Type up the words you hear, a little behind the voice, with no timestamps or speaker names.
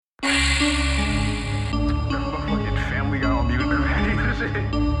Fucking Family Guy on mute.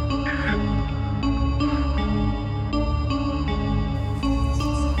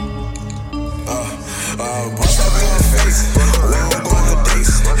 Bust up in her face, we don't go on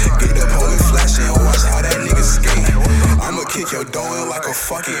dates. Get the pole and flashing and watch how that nigga skate. I'ma kick your door in like a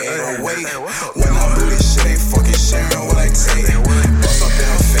fucking 808. When I do this shit, ain't fucking sharing what I take.